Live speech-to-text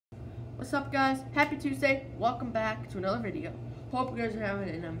What's up, guys? Happy Tuesday. Welcome back to another video. Hope you guys are having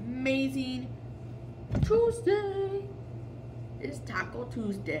an amazing Tuesday. It's Taco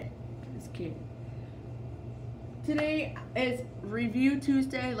Tuesday. Just kidding. Today is Review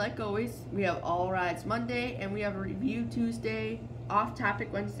Tuesday. Like always, we have All Rides Monday, and we have a Review Tuesday, Off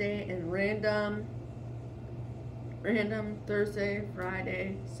Topic Wednesday, and Random Thursday,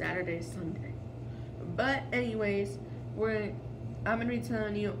 Friday, Saturday, Sunday. But anyways, I'm going to be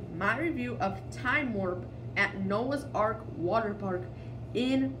telling you my review of Time Warp at Noah's Ark Waterpark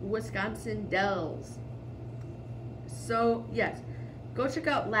in Wisconsin Dells. So, yes, go check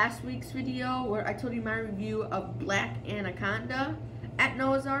out last week's video where I told you my review of Black Anaconda at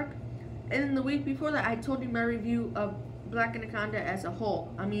Noah's Ark. And then the week before that, I told you my review of Black Anaconda as a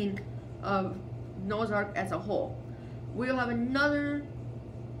whole. I mean, of Noah's Ark as a whole. We'll have another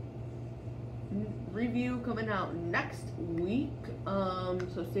review coming out next week,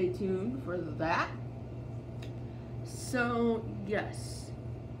 so stay tuned for that. So yes,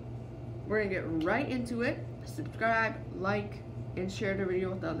 we're gonna get right into it. Subscribe, like, and share the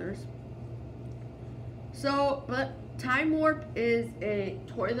video with others. So, but Time Warp is a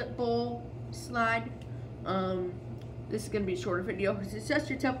toilet bowl slide. This is gonna be a shorter video because it's just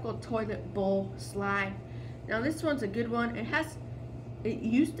your typical toilet bowl slide. Now this one's a good one. It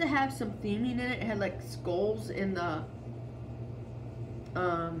used to have some theming in it. It had like skulls in the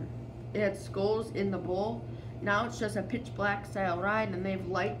bowl. Now it's just a pitch black style ride, and they have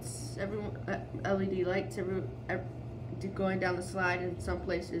lights, LED lights going down the slide in some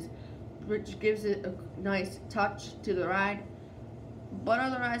places, which gives it a nice touch to the ride. But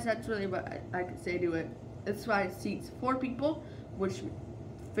otherwise, that's really what I could say to it. This ride seats 4 people, which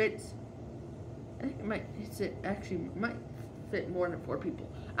fits. I think it might fit more than 4 people.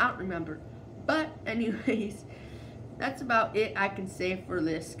 I don't remember. But anyways, that's about it I can say for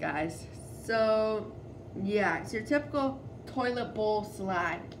this, guys. So yeah, it's your typical toilet bowl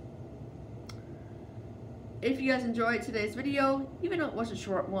slide. If you guys enjoyed today's video, even though it was a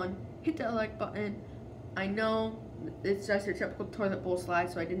short one, hit that like button. I know it's just your typical toilet bowl slide,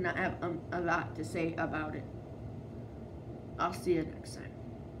 so I did not have a lot to say about it. I'll see you next time.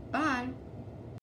 Bye.